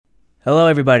Hello,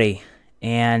 everybody,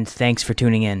 and thanks for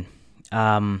tuning in.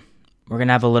 We're going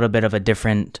to have a little bit of a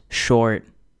different, short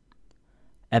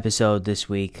episode this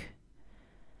week,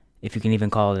 if you can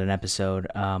even call it an episode.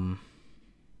 I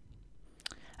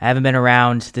haven't been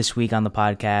around this week on the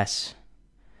podcast,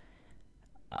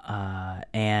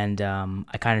 and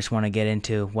I kind of just want to get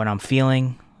into what I'm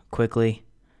feeling quickly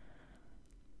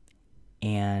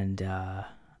and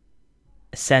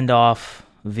send off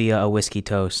via a whiskey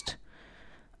toast.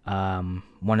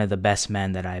 One of the best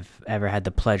men that I've ever had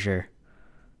the pleasure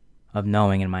of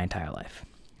knowing in my entire life.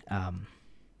 I've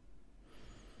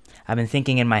been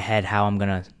thinking in my head how I'm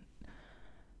gonna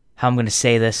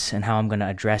say this and how I'm gonna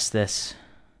address this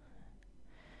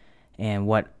and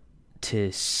what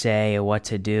to say or what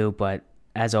to do, but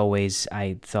as always,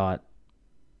 I thought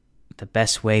the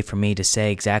best way for me to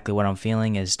say exactly what I'm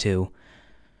feeling is to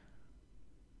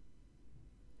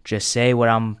just say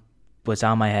what's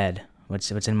on my head. What's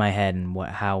in my head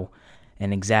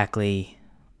and exactly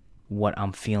what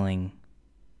I'm feeling.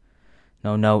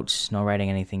 No notes, no writing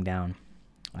anything down.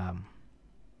 So I'm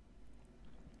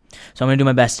going to do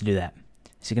my best to do that.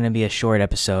 This is going to be a short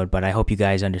episode, but I hope you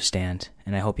guys understand,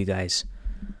 and I hope you guys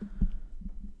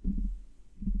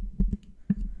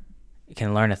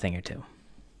can learn a thing or two.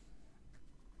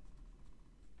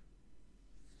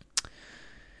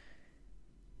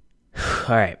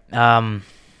 All right.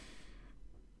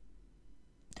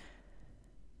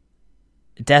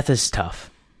 Death is tough.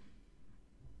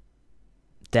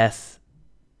 Death,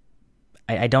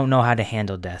 I don't know how to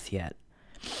handle death yet.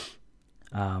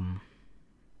 I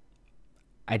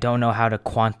don't know how to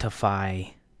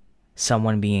quantify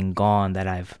someone being gone that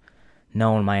I've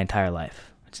known my entire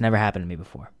life. It's never happened to me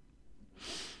before.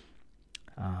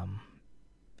 And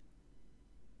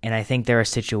I think there are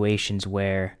situations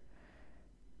where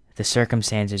the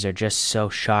circumstances are just so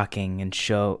shocking and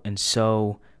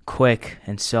so quick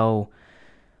and so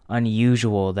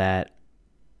unusual that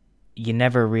you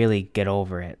never really get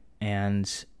over it. And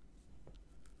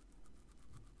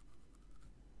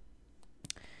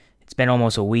it's been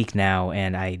almost a week now,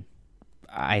 and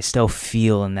I still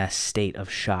feel in that state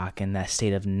of shock and that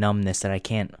state of numbness that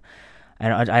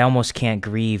I almost can't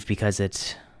grieve because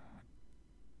it's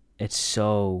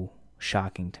so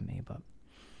shocking to me. But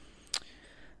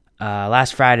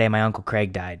last Friday, my Uncle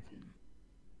Craig died.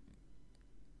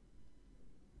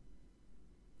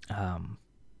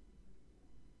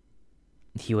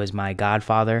 He was my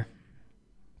godfather,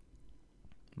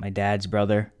 my dad's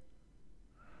brother,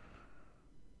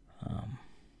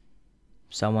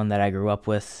 someone that I grew up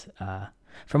with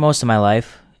for most of my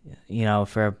life. You know,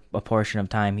 for a portion of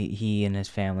time, he and his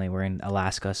family were in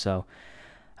Alaska, so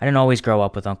I didn't always grow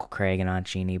up with Uncle Craig and Aunt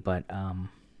Jeannie, but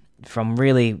from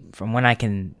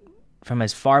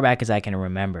as far back as I can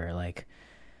remember, like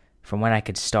from when I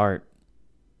could start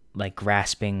like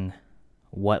grasping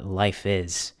what life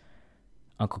is,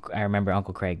 I remember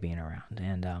Uncle Craig being around,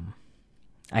 and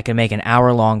I could make an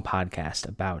hour-long podcast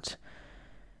about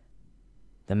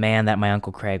the man that my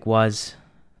Uncle Craig was,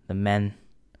 the men,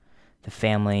 the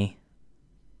family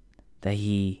that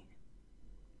he,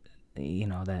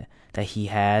 that he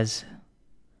has,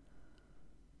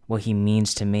 what he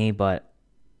means to me, but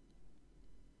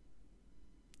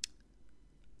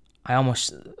I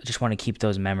almost just want to keep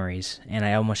those memories, and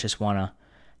I almost just want to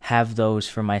have those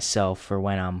for myself for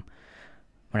when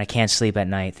I can't sleep at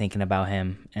night thinking about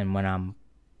him, and when I'm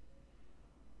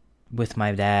with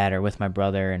my dad or with my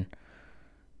brother, and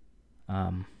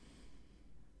I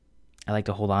like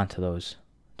to hold on to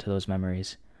those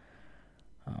memories.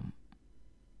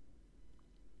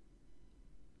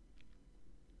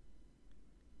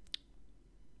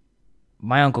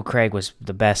 My Uncle Craig was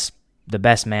the best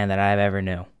man that I've ever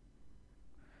knew.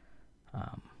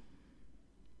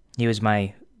 He was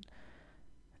my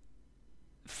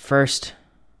first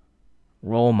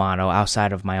role model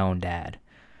outside of my own dad.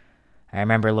 I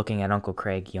remember looking at Uncle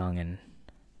Craig young and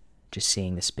just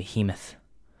seeing this behemoth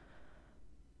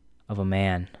of a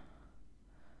man,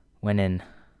 when in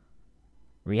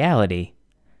reality,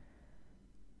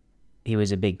 he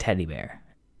was a big teddy bear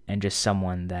and just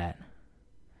somebody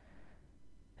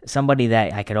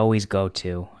that I could always go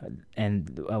to,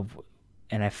 and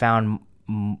I found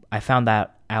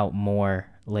that out more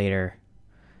later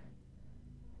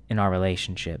in our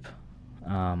relationship.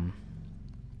 But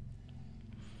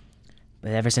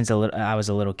ever since I was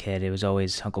a little kid, it was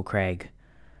always Uncle Craig,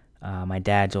 my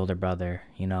dad's older brother,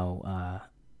 and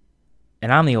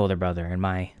I'm the older brother in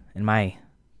my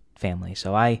family,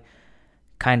 so I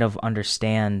kind of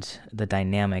understand the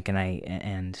dynamic,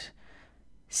 and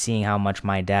seeing how much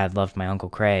my dad loved my Uncle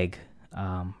Craig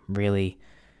really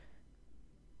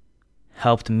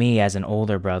helped me as an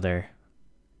older brother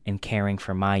in caring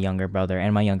for my younger brother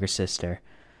and my younger sister,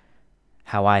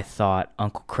 how I thought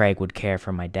Uncle Craig would care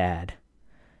for my dad.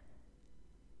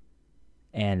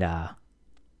 And I'll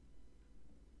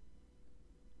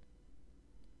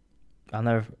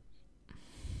never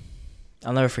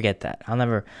forget that. I'll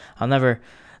never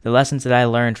the lessons that I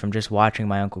learned from just watching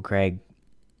my Uncle Craig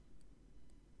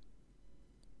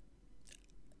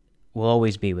will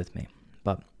always be with me.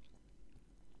 But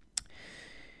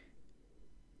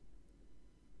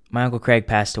my Uncle Craig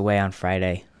passed away on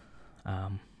Friday,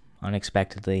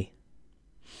 unexpectedly.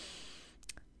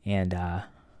 And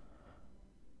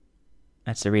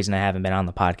that's the reason I haven't been on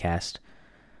the podcast.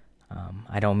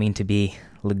 I don't mean to be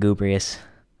lugubrious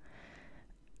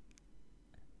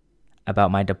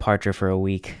about my departure for a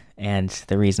week. And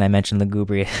the reason I mentioned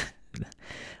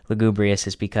lugubrious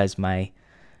is because my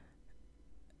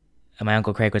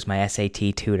Uncle Craig was my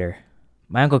SAT tutor.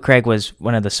 My Uncle Craig was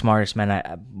one of the smartest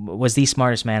men. Was the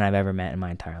smartest man I've ever met in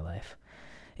my entire life,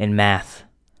 in math,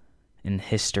 in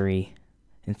history,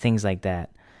 and things like that.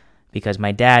 Because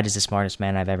my dad is the smartest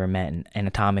man I've ever met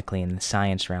anatomically in the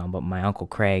science realm, but my Uncle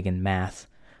Craig in math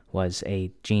was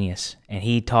a genius, and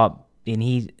he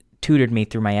tutored me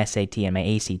through my SAT and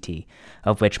my ACT,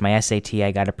 of which my SAT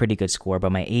I got a pretty good score,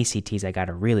 but my ACTs I got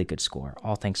a really good score,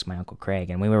 all thanks to my Uncle Craig.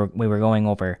 And we were going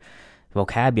over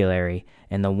vocabulary,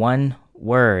 and the one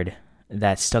word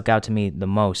that stuck out to me the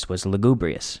most was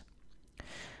lugubrious.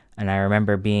 And I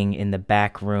remember being in the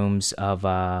back rooms of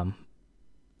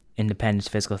Independence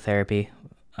Physical Therapy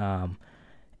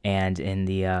and in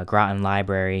the Groton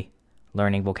Library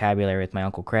learning vocabulary with my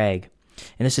Uncle Craig.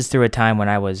 And this is through a time when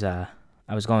I was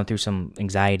going through some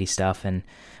anxiety stuff, and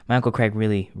my Uncle Craig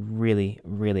really, really,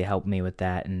 really helped me with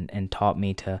that and taught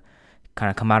me to kind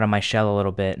of come out of my shell a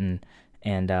little bit and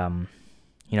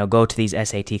go to these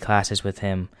SAT classes with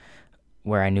him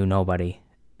where I knew nobody.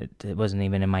 It wasn't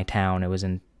even in my town. It was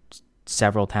in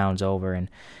several towns over, and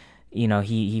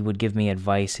he would give me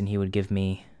advice, and he would give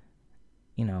me,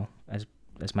 as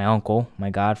my uncle, my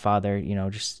godfather,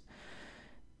 just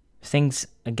things,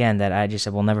 again, that I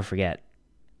will never forget.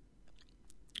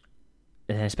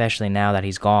 And especially now that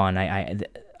he's gone, I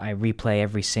replay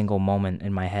every single moment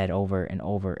in my head over and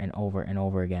over and over and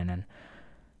over again. And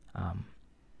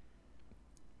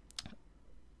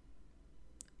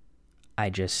I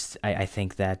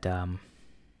think that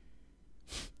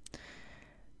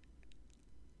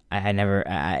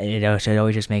it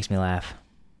always just makes me laugh.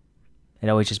 It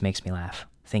always just makes me laugh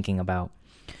thinking about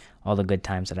all the good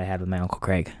times that I had with my Uncle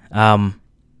Craig.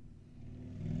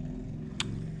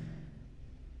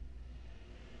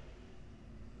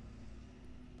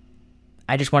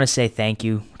 I just want to say thank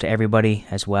you to everybody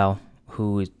as well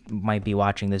who might be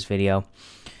watching this video.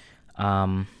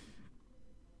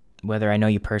 Whether I know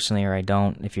you personally or I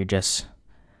don't, if you're just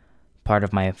part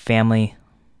of my family,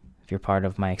 if you're part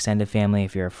of my extended family,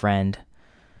 if you're a friend,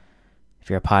 if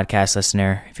you're a podcast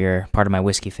listener, if you're part of my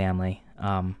whiskey family,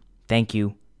 thank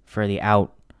you for the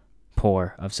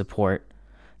outpour of support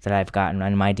that I've gotten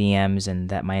on my DMs and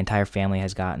that my entire family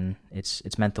has gotten.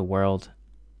 It's meant the world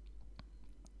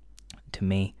to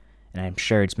me, and I'm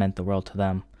sure it's meant the world to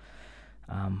them.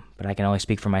 But I can only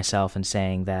speak for myself in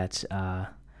saying that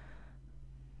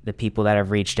the people that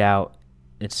have reached out,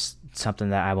 it's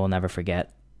something that I will never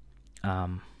forget.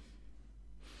 This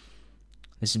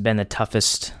has been the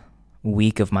toughest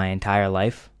week of my entire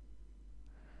life,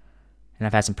 and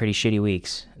I've had some pretty shitty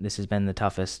weeks. This has been the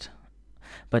toughest,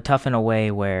 but tough in a way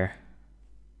where,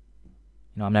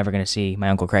 I'm never going to see my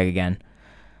Uncle Craig again.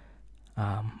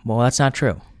 Well, that's not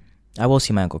true. I will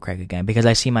see my Uncle Craig again, because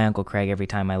I see my Uncle Craig every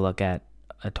time I look at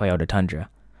a Toyota Tundra.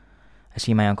 I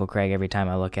see my Uncle Craig every time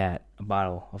I look at a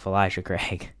bottle of Elijah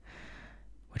Craig,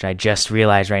 which I just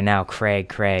realized right now,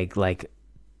 Craig, like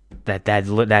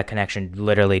that connection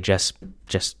literally just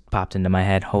popped into my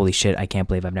head. Holy shit, I can't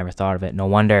believe I've never thought of it. No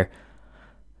wonder.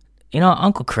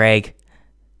 Uncle Craig,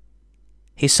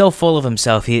 he's so full of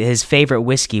himself. His favorite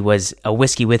whiskey was a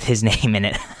whiskey with his name in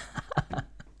it.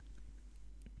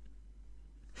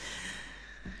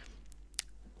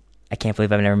 I can't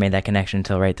believe I've never made that connection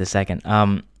until right this second.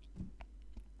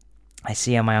 I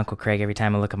see my Uncle Craig every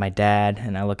time I look at my dad,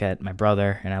 and I look at my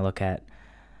brother, and I look at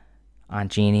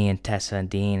Aunt Jeannie and Tessa and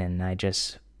Dean, and every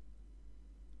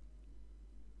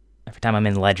time I'm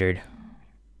in Ledyard,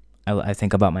 I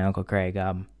think about my Uncle Craig.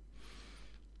 And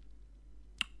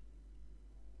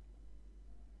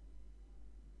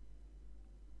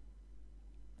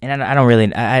I don't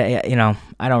really, I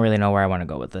don't really know where I want to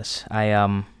go with this.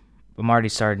 I'm already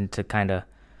starting to kind of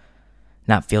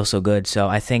not feel so good. So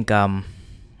I think, I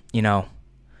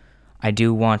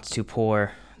do want to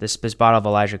pour This bottle of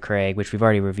Elijah Craig, which we've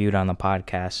already reviewed on the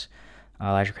podcast,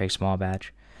 Elijah Craig Small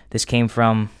Batch. This came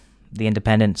from the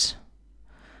Independence,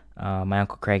 my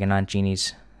Uncle Craig and Aunt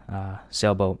Jeannie's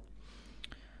sailboat.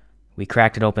 We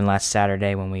cracked it open last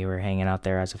Saturday when we were hanging out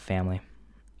there as a family.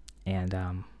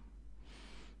 And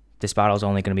this bottle is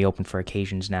only going to be open for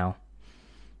occasions now.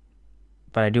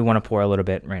 But I do want to pour a little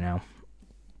bit right now.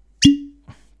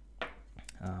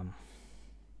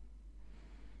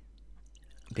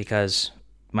 Because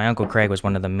my Uncle Craig was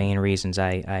one of the main reasons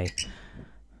I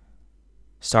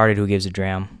started Who Gives a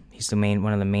Dram. He's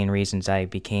one of the main reasons I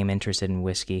became interested in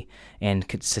whiskey and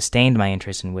sustained my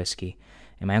interest in whiskey.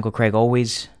 And my Uncle Craig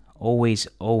always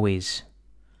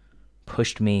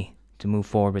pushed me to move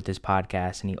forward with this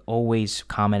podcast, and he always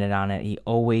commented on it. He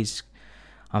always,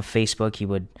 on Facebook, he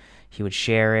would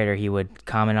share it, or he would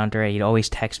comment under it. He'd always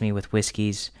text me with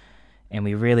whiskeys, and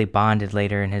we really bonded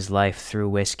later in his life through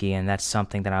whiskey, and that's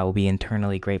something that I will be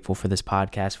internally grateful for this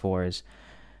podcast for, is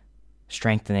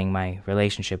strengthening my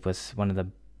relationship with one of the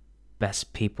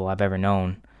best people I've ever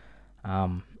known.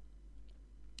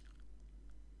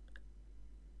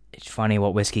 It's funny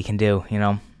what whiskey can do, you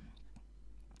know?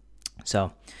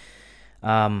 So,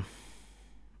 I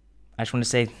just want to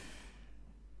say,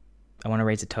 I want to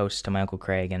raise a toast to my Uncle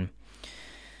Craig, and,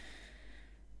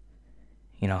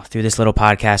 you know, through this little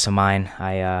podcast of mine,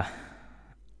 I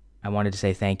wanted to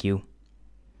say thank you,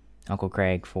 Uncle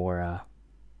Craig, for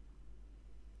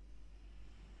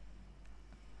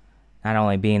not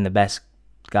only being the best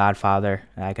godfather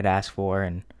I could ask for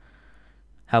and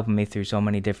helping me through so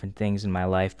many different things in my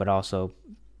life, but also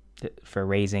for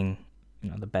raising,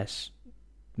 you know, the best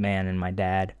man and my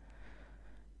dad.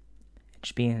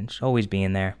 Just always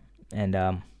being there. And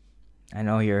I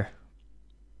know you're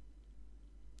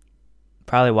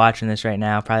probably watching this right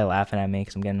now, probably laughing at me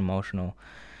because I'm getting emotional.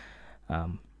 But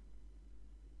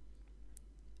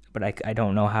I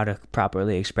don't know how to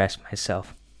properly express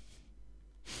myself.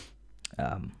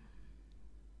 I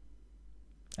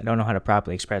don't know how to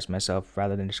properly express myself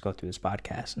rather than just go through this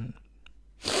podcast. And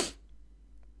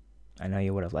I know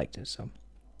you would have liked it, so.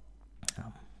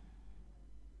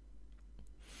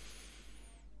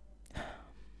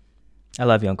 I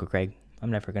love you, Uncle Craig.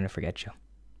 I'm never going to forget you.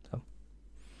 So,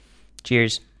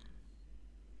 cheers.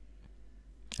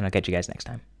 And I'll catch you guys next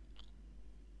time.